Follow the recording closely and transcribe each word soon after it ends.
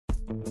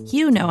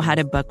You know how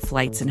to book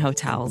flights and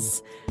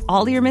hotels.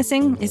 All you're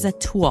missing is a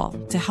tool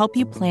to help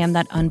you plan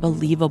that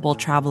unbelievable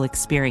travel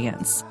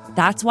experience.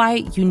 That's why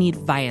you need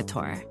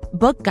Viator.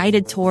 Book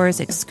guided tours,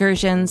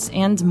 excursions,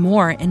 and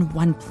more in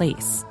one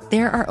place.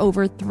 There are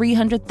over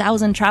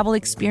 300,000 travel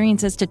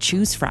experiences to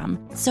choose from,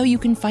 so you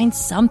can find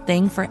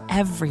something for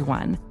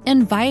everyone.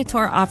 And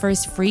Viator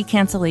offers free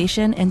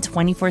cancellation and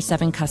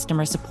 24/7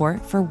 customer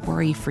support for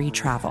worry-free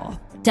travel.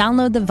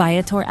 Download the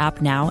Viator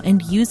app now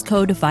and use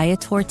code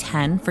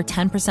Viator10 for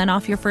 10%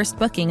 off your first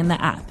booking in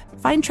the app.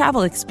 Find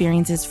travel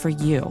experiences for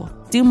you.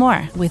 Do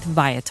more with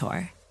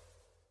Viator.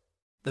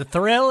 The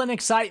thrill and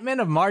excitement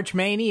of March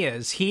Mania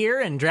is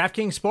here, and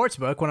DraftKings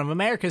Sportsbook, one of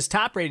America's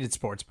top-rated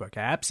sportsbook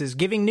apps, is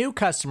giving new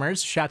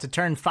customers a shot to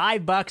turn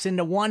 $5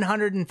 into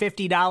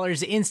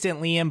 $150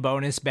 instantly in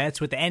bonus bets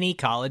with any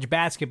college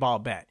basketball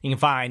bet. You can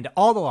find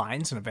all the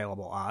lines and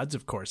available odds,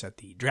 of course, at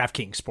the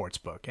DraftKings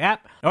Sportsbook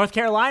app. North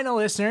Carolina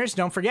listeners,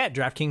 don't forget,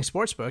 DraftKings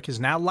Sportsbook is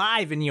now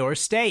live in your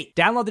state.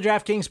 Download the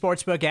DraftKings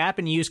Sportsbook app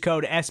and use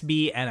code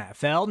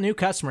SBNFL. New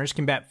customers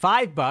can bet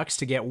 $5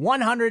 to get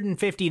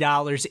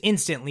 $150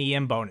 instantly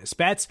in bonus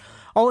bets,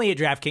 only at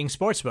DraftKings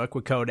Sportsbook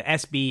with code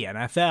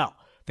SBNFL.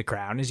 The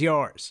crown is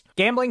yours.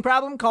 Gambling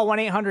problem? Call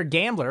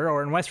 1-800-GAMBLER,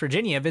 or in West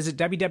Virginia, visit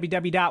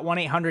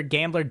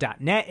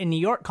www.1800gambler.net. In New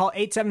York, call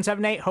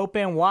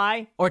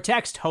 8778-HOPE-NY or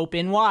text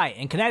HOPE-NY.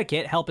 In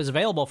Connecticut, help is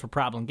available for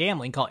problem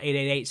gambling. Call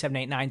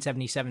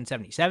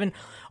 888-789-7777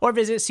 or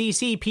visit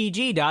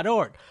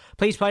ccpg.org.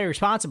 Please play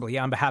responsibly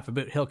on behalf of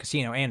Boot Hill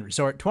Casino and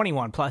Resort.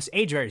 21 plus,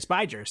 age varies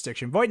by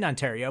jurisdiction. Void in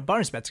Ontario.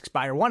 Bonus bets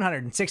expire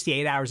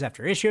 168 hours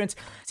after issuance.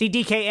 See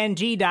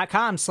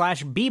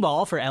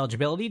dkng.com/bball for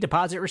eligibility,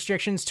 deposit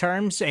restrictions,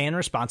 terms, and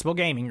responsible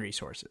gaming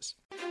resources.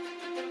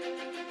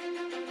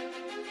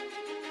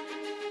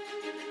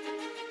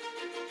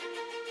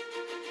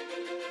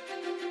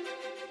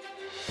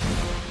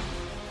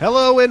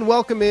 Hello and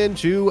welcome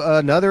into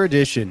another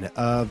edition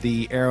of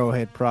the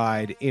Arrowhead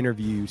Pride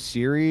interview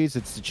series.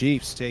 It's the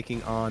Chiefs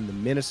taking on the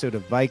Minnesota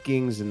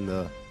Vikings in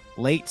the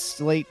late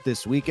slate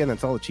this weekend.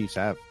 That's all the Chiefs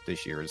have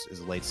this year is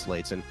late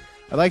slates. And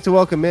I'd like to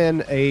welcome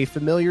in a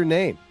familiar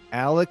name,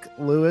 Alec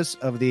Lewis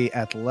of The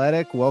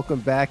Athletic.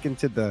 Welcome back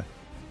into the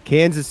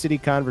Kansas City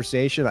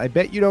conversation. I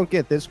bet you don't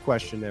get this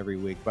question every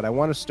week, but I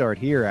want to start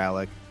here,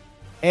 Alec.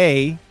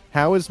 A,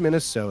 how is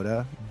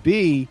Minnesota?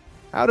 B,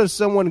 how does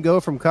someone go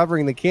from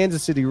covering the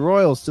Kansas City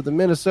Royals to the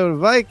Minnesota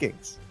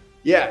Vikings?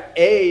 Yeah,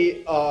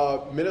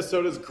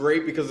 Minnesota's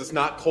great because it's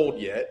not cold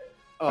yet.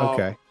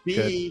 Okay.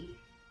 B, good.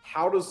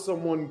 How does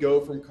someone go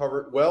from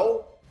cover?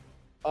 Well,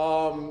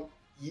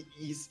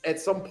 he's at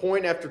some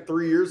point after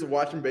 3 years of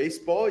watching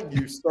baseball,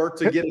 you start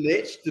to get an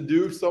itch to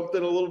do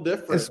something a little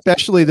different.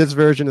 Especially this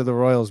version of the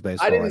Royals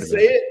baseball. I didn't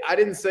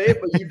say it,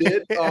 but you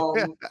did.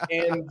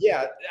 And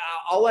yeah,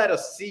 I'll add a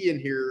C in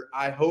here.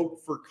 I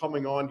hope for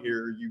coming on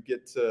here, you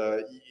get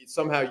to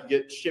somehow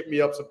ship me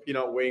up some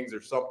peanut wings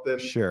or something.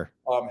 Sure.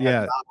 Have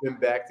not been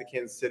back to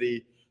Kansas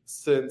City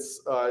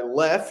since I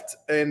left.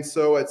 And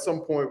so at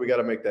some point we got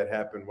to make that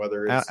happen,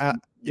 whether it's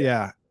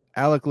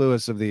Alec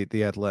Lewis of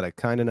the Athletic,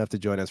 kind enough to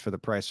join us for the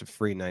price of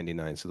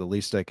 $3.99. So the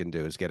least I can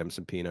do is get him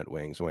some peanut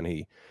wings when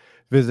he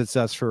visits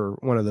us for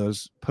one of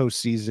those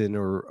postseason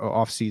or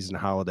off-season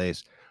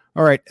holidays.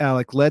 All right,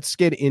 Alec, let's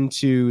get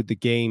into the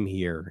game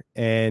here.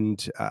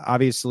 And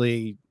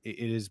obviously,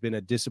 it has been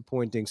a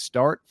disappointing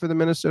start for the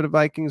Minnesota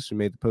Vikings, who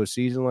made the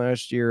postseason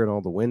last year and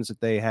all the wins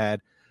that they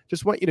had.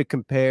 Just want you to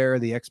compare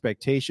the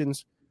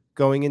expectations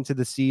going into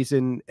the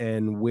season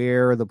and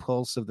where the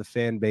pulse of the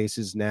fan base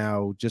is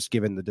now, just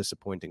given the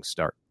disappointing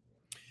start.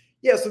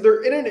 Yeah, so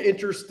they're in an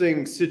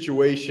interesting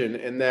situation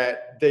in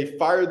that they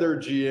fired their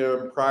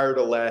GM prior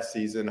to last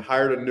season,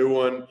 hired a new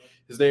one.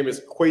 His name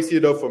is Kwesi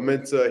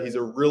Adofo-Mensah. He's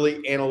a really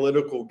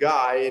analytical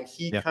guy, and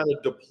he kind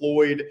of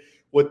deployed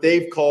what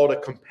they've called a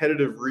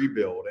competitive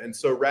rebuild. And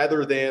so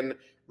rather than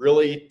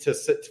really,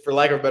 for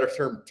lack of a better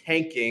term,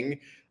 tanking,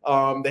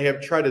 they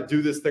have tried to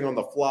do this thing on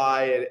the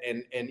fly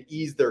and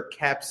ease their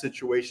cap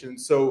situation.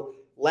 So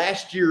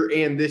last year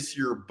and this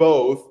year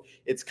both,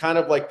 it's kind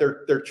of like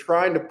they're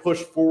trying to push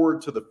forward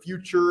to the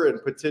future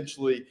and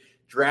potentially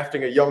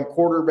drafting a young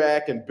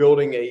quarterback and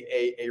building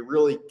a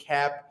really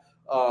cap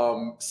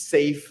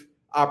safe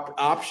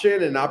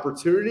option and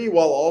opportunity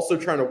while also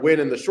trying to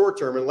win in the short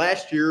term. And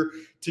last year,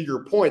 to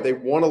your point, they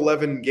won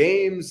 11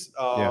 games.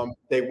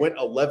 They went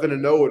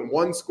 11-0 in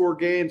one-score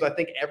games. I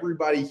think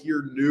everybody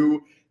here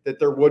knew that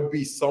there would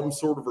be some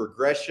sort of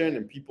regression,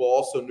 and people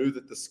also knew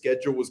that the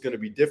schedule was going to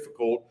be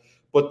difficult.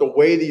 But the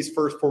way these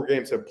first four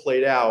games have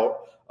played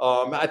out,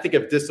 I think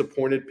have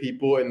disappointed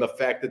people in the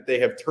fact that they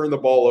have turned the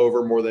ball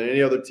over more than any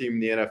other team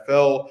in the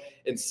NFL,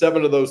 and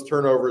 7 of those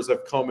turnovers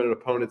have come in an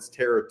opponent's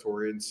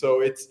territory. And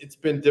so it's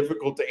been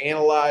difficult to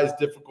analyze,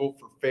 difficult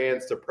for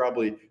fans to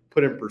probably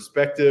put in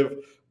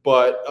perspective.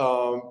 But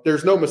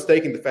there's no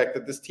mistaking the fact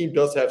that this team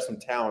does have some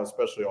talent,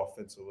 especially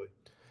offensively.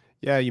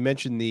 Yeah, you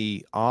mentioned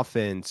the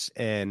offense,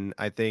 and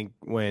I think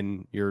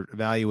when you're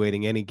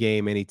evaluating any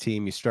game, any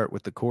team, you start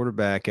with the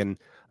quarterback. And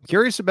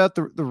Curious about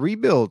the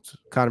rebuild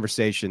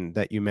conversation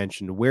that you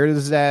mentioned. Where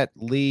does that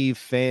leave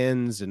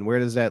fans, and where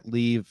does that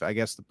leave, I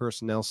guess, the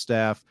personnel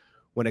staff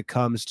when it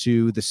comes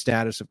to the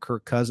status of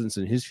Kirk Cousins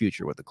and his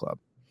future with the club?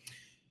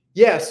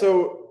 Yeah,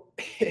 so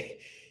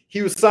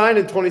he was signed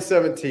in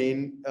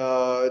 2017,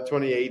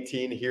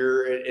 2018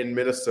 here in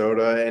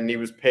Minnesota, and he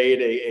was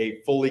paid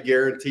a fully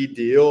guaranteed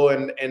deal.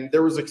 And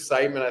there was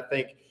excitement, I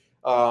think.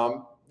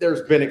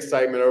 There's been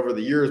excitement over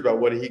the years about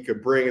what he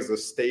could bring as a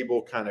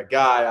stable kind of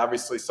guy.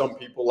 Obviously, some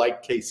people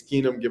like Case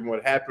Keenum, given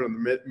what happened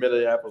in the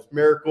Minneapolis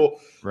Miracle.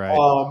 Right.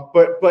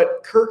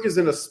 But Kirk is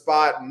in a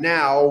spot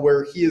now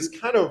where he is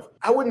kind of,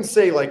 I wouldn't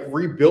say like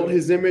rebuilt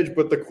his image,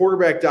 but the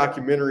quarterback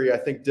documentary, I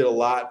think, did a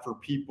lot for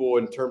people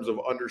in terms of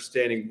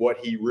understanding what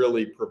he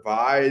really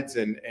provides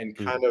and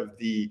kind of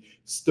the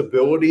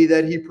stability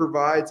that he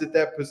provides at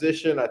that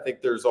position. I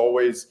think there's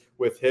always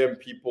with him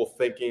people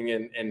thinking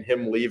and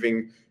him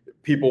leaving,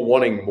 people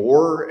wanting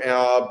more.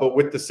 But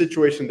with the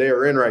situation they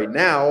are in right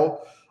now,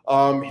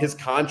 his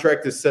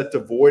contract is set to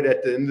void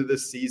at the end of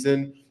this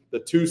season. The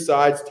two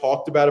sides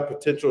talked about a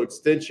potential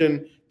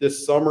extension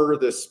this summer,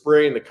 this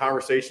spring. The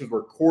conversations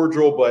were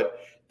cordial, but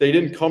they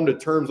didn't come to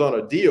terms on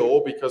a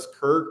deal because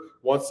Kirk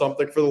wants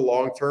something for the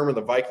long term and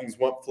the Vikings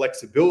want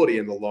flexibility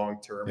in the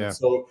long term. Yeah. And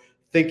so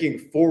thinking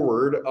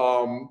forward,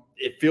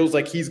 it feels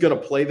like he's going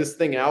to play this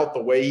thing out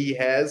the way he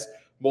has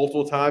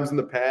multiple times in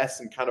the past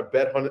and kind of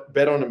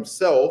bet on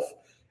himself.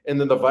 And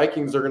then the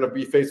Vikings are going to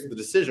be faced with the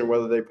decision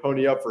whether they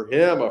pony up for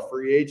him, a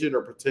free agent,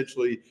 or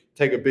potentially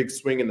take a big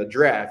swing in the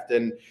draft.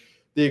 And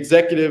the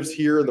executives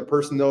here and the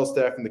personnel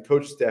staff and the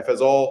coaching staff has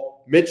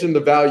all mentioned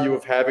the value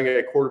of having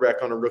a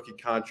quarterback on a rookie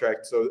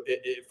contract. So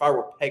if I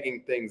were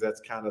pegging things, that's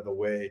kind of the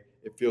way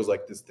it feels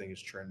like this thing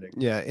is trending.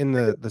 Yeah, in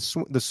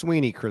the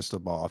Sweeney crystal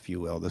ball, if you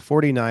will, the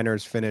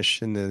 49ers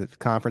finish in the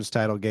conference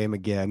title game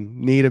again,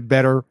 need a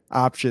better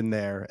option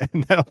there,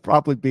 and that'll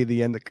probably be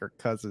the end of Kirk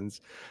Cousins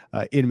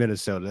in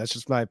Minnesota. That's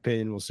just my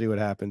opinion. We'll see what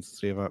happens,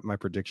 see if my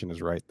prediction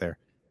is right there.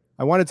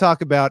 I want to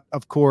talk about,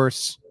 of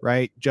course,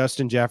 right,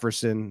 Justin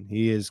Jefferson.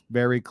 He is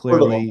very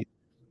clearly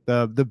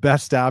the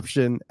best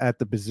option at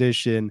the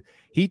position.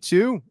 He,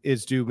 too,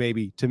 is due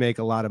maybe to make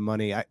a lot of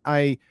money.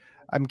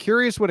 I'm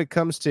curious when it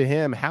comes to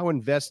him, how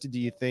invested do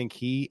you think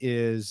he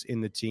is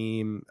in the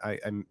team? I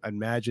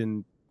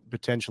imagine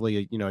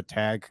potentially, a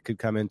tag could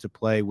come into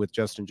play with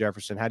Justin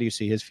Jefferson. How do you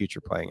see his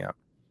future playing out?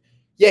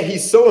 Yeah,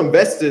 he's so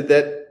invested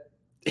that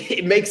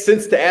it makes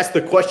sense to ask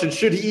the question,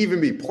 should he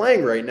even be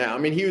playing right now? I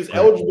mean, he was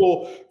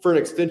eligible for an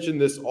extension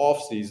this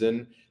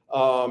offseason.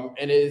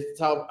 And it's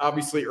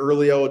obviously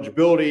early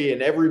eligibility,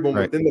 and everyone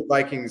within the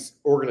Vikings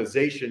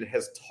organization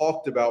has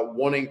talked about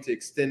wanting to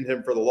extend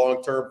him for the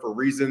long term for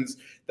reasons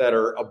that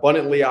are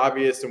abundantly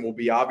obvious and will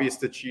be obvious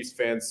to Chiefs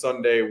fans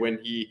Sunday when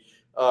he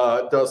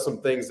does some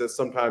things that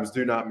sometimes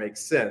do not make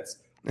sense.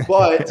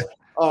 But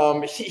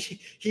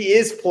he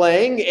is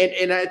playing,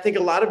 and I think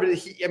a lot of it,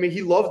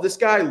 he loves, this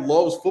guy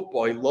loves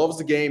football. He loves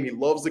the game. He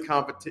loves the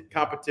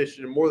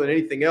competition, and more than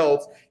anything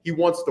else, he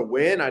wants to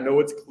win. I know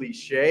it's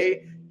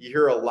cliche. You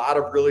hear a lot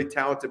of really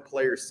talented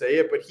players say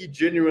it, but he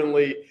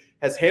genuinely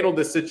has handled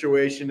this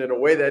situation in a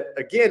way that,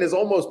 again, is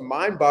almost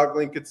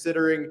mind-boggling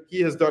considering he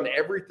has done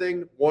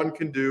everything one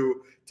can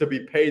do to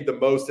be paid the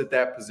most at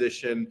that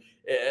position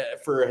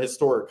for a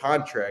historic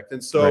contract.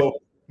 And so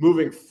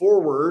moving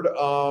forward,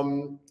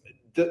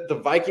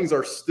 the Vikings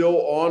are still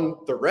on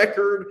the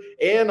record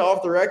and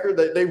off the record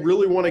that they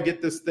really want to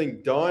get this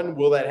thing done.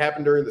 Will that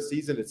happen during the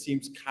season? It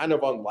seems kind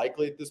of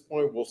unlikely at this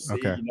point. We'll see.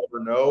 You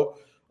never know.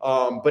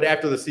 But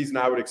after the season,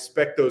 I would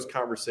expect those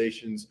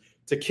conversations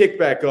to kick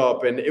back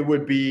up, and it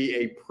would be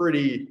a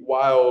pretty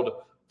wild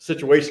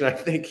situation, I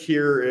think,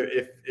 here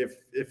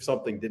if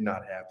something did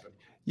not happen.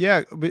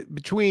 Yeah,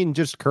 between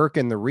just Kirk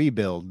and the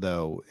rebuild,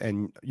 though,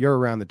 and you're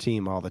around the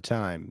team all the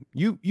time,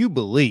 you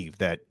believe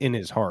that in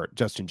his heart,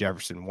 Justin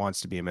Jefferson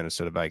wants to be a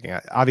Minnesota Viking.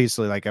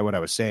 Obviously, like what I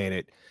was saying,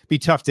 it'd be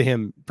tough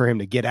for him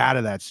to get out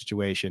of that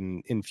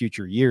situation in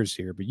future years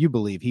here, but you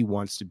believe he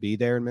wants to be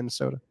there in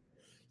Minnesota?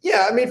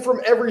 Yeah, I mean,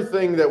 from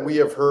everything that we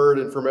have heard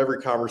and from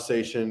every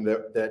conversation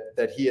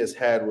that he has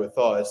had with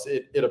us,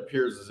 it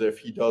appears as if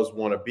he does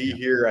want to be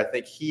here. I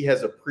think he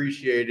has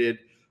appreciated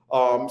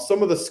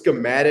some of the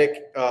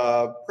schematic,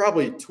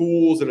 probably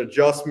tools and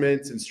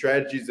adjustments and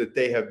strategies that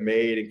they have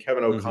made, and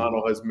Kevin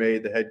O'Connell has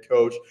made, the head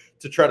coach,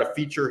 to try to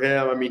feature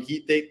him. I mean,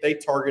 they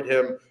target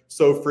him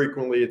so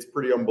frequently, it's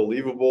pretty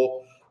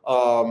unbelievable.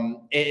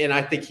 And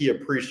I think he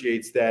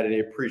appreciates that, and he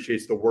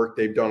appreciates the work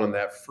they've done on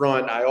that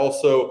front. I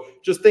also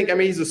just think,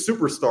 he's a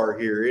superstar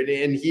here,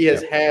 and he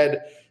has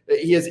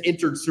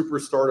entered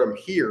superstardom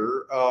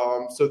here.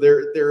 So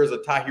there is a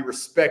tie. He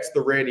respects the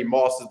Randy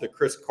Mosses, the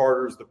Chris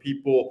Carters, the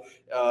people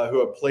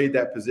who have played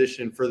that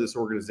position for this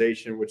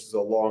organization, which is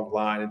a long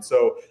line. And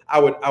so I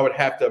would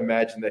have to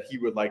imagine that he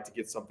would like to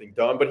get something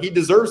done, but he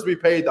deserves to be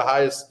paid the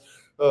highest,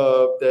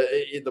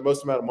 the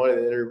most amount of money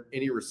that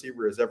any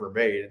receiver has ever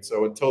made. And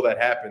so until that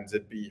happens,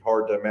 it'd be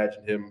hard to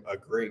imagine him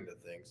agreeing to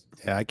things.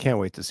 Yeah, I can't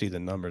wait to see the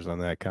numbers on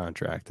that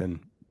contract. And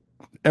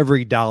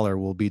every dollar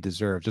will be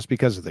deserved just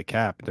because of the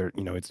cap.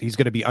 He's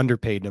going to be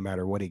underpaid no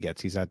matter what he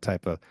gets. He's that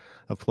type of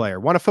player.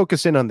 Want to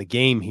focus in on the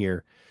game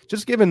here.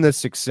 Just given the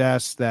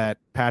success that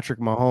Patrick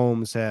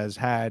Mahomes has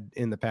had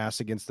in the past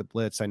against the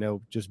blitz, I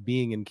know just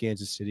being in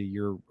Kansas City,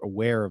 you're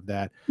aware of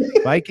that.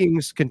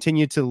 Vikings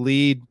continue to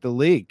lead the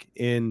league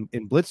in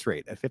blitz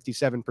rate at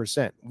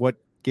 57%. What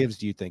gives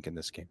do you think in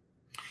this game?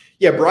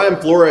 Yeah,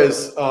 Brian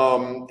Flores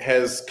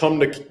has come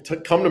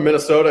to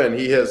Minnesota, and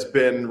he has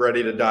been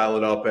ready to dial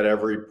it up at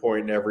every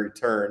point and every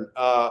turn.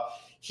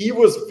 He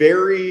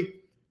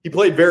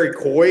played very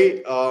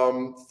coy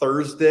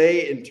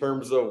Thursday in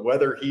terms of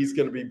whether he's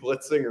going to be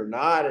blitzing or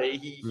not.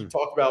 He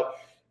talked about,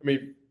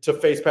 to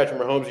face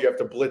Patrick Mahomes, you have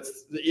to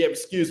blitz.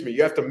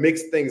 You have to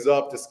mix things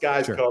up,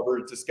 disguise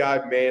coverage,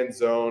 disguise man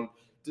zone,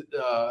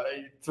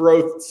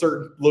 throw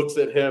certain looks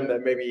at him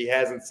that maybe he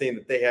hasn't seen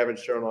that they haven't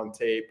shown on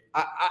tape.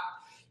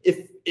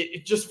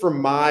 Just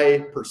from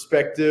my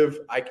perspective,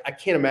 I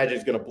can't imagine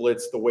he's going to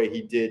blitz the way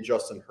he did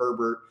Justin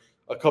Herbert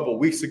a couple of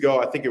weeks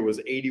ago. I think it was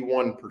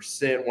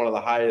 81%, one of the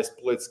highest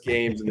blitz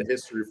games in the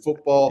history of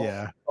football.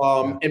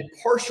 And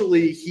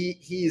partially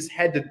he's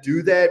had to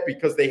do that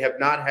because they have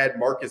not had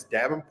Marcus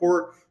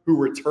Davenport, who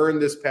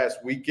returned this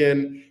past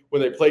weekend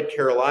when they played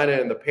Carolina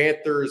and the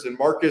Panthers. And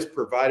Marcus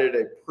provided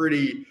a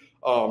pretty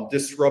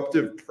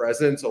disruptive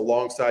presence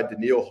alongside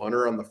Danielle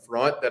Hunter on the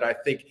front that I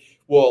think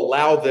will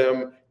allow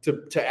them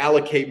to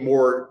allocate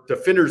more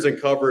defenders in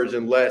coverage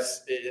and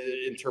less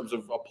in terms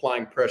of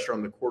applying pressure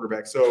on the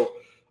quarterback. So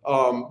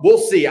we'll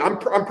see. I'm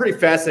pretty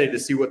fascinated to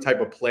see what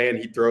type of plan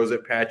he throws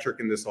at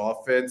Patrick in this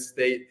offense.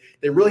 They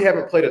really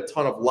haven't played a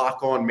ton of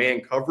lock-on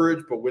man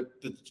coverage, but with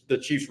the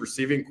Chiefs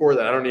receiving core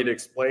that I don't need to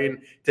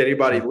explain to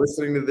anybody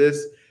listening to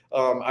this,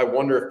 I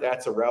wonder if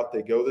that's a route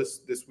they go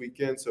this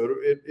weekend. So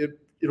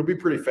it'll be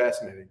pretty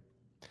fascinating.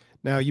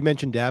 Now, you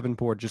mentioned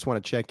Davenport. Just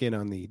want to check in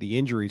on the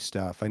injury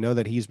stuff. I know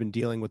that he's been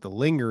dealing with a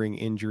lingering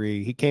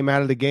injury. He came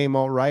out of the game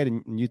all right,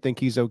 and you think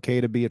he's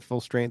okay to be at full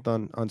strength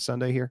on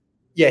Sunday here?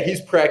 Yeah, he's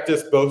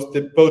practiced both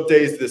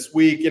days this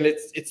week, and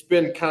it's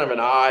been kind of an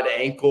odd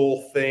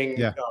ankle thing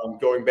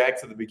going back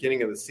to the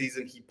beginning of the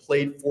season. He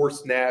played 4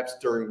 snaps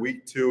during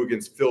week 2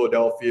 against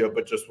Philadelphia,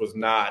 but just was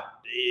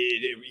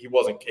he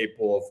wasn't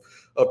capable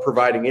of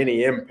providing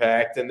any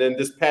impact. And then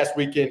this past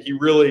weekend, he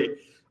really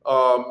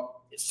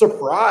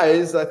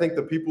surprised, I think,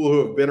 the people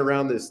who have been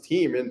around this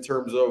team in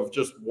terms of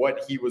just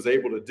what he was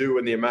able to do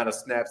and the amount of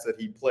snaps that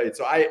he played.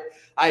 So I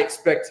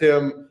expect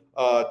him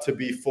to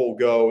be full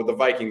go. The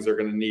Vikings are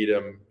going to need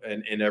him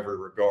in every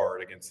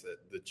regard against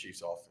the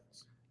Chiefs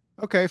offense.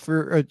 Okay,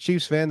 for a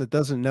Chiefs fan that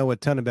doesn't know a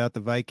ton about the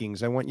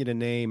Vikings, I want you to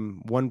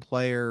name one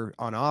player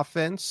on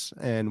offense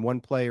and one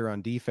player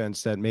on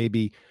defense that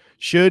maybe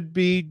should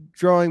be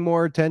drawing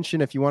more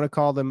attention, if you want to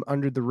call them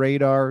under the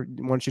radar.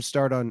 Once you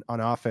start on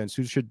offense,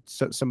 who should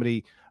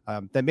somebody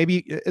that maybe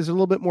is a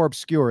little bit more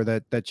obscure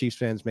that Chiefs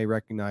fans may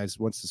recognize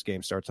once this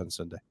game starts on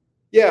Sunday?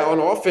 Yeah, on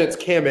offense,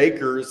 Cam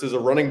Akers is a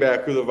running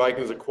back who the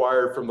Vikings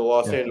acquired from the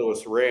Los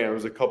Angeles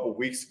Rams a couple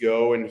weeks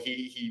ago, and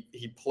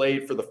he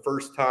played for the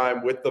first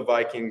time with the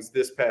Vikings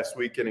this past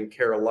weekend in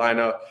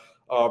Carolina.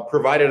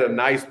 Provided a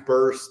nice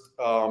burst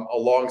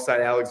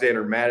alongside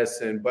Alexander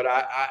Madison. But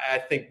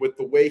I think with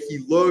the way he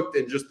looked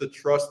and just the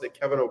trust that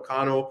Kevin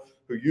O'Connell,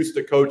 who used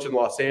to coach in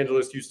Los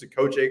Angeles, used to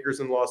coach Akers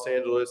in Los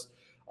Angeles,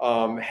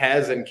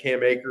 has in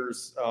Cam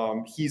Akers,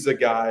 he's a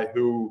guy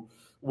who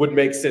would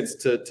make sense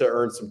to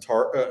earn some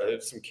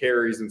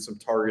carries and some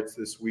targets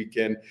this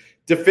weekend.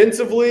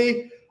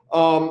 Defensively,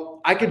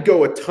 I could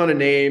go a ton of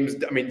names.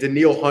 I mean,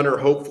 Danielle Hunter,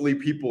 hopefully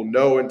people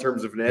know in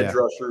terms of an edge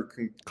rusher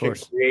can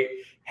create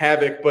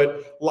havoc.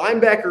 But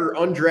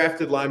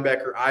undrafted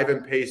linebacker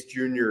Ivan Pace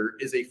Jr.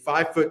 is a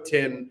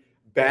 5'10"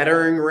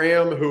 battering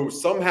ram who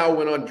somehow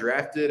went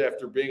undrafted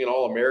after being an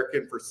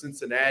All-American for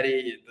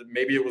Cincinnati.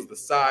 Maybe it was the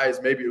size,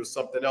 maybe it was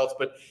something else,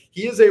 but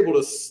he is able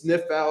to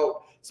sniff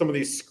out some of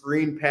these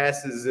screen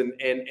passes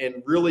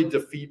and really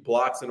defeat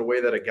blocks in a way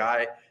that a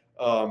guy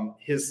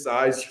his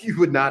size you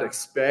would not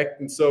expect.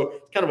 And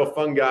so kind of a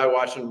fun guy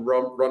watching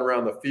run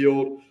around the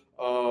field.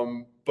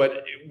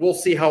 But we'll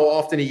see how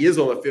often he is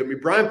on the field. I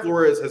mean, Brian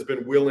Flores has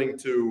been willing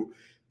to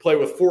play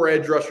with 4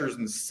 edge rushers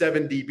and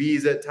 7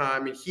 DBs at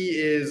time. And he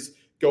is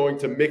going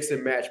to mix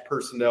and match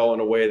personnel in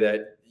a way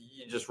that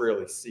you just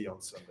rarely see on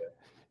Sunday.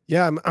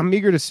 Yeah, I'm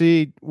eager to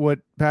see what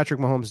Patrick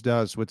Mahomes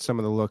does with some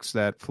of the looks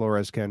that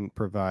Flores can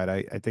provide.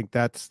 I think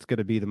that's going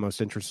to be the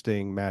most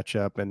interesting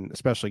matchup, and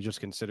especially just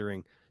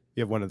considering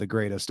you have one of the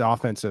greatest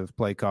offensive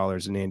play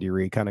callers in Andy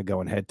Reid kind of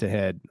going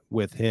head-to-head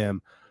with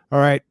him. All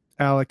right,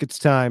 Alec, it's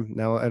time.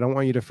 Now, I don't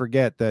want you to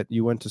forget that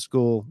you went to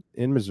school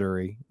in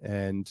Missouri,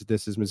 and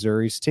this is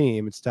Missouri's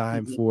team. It's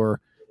time for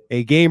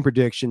a game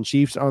prediction.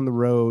 Chiefs on the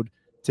road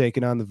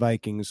taking on the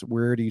Vikings.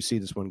 Where do you see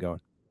this one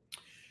going?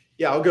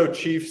 Yeah, I'll go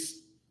Chiefs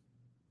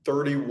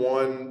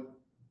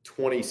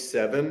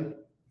 31-27.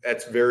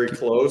 That's very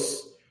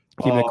close.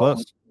 Keep it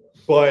close.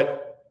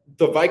 But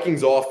the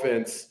Vikings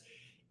offense,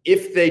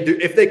 if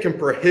they can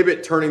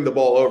prohibit turning the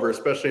ball over,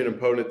 especially in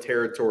opponent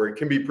territory,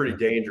 can be pretty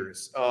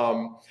dangerous.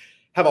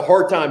 have a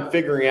hard time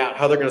figuring out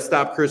how they're going to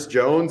stop Chris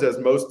Jones, as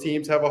most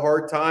teams have a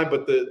hard time.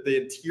 But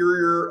the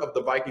interior of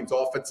the Vikings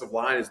offensive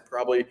line is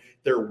probably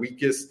their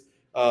weakest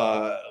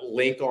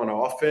link on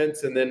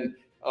offense. And then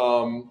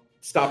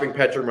stopping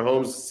Patrick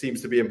Mahomes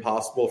seems to be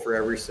impossible for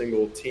every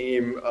single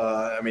team.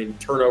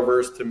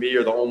 Turnovers to me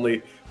are the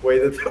only way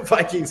that the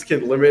Vikings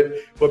can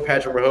limit what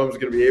Patrick Mahomes is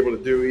going to be able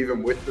to do,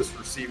 even with this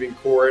receiving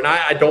core. And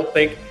I don't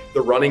think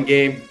the running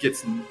game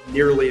gets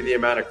nearly the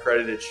amount of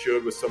credit it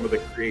should with some of the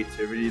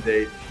creativity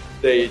they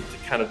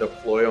kind of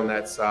deploy on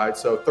that side.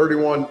 So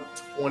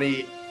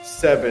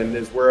 31-27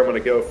 is where I'm going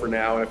to go for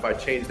now. And if I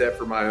change that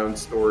for my own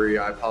story,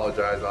 I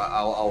apologize.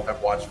 I'll have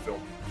watched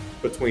film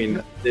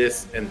between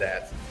this and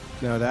that.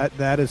 No,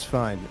 that is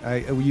fine.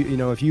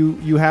 If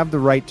you have the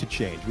right to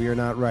change, we are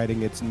not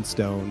writing it in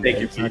stone.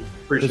 Thank you, Pete.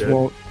 Appreciate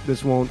it.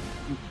 This won't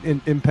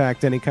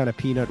impact any kind of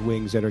peanut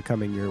wings that are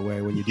coming your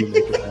way when you do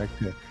make it back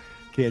to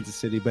Kansas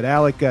City. But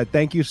Alec,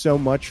 thank you so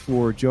much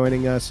for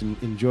joining us, and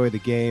enjoy the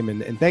game.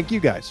 And thank you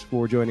guys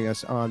for joining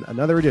us on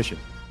another edition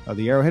of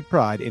the Arrowhead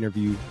Pride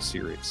interview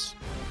series.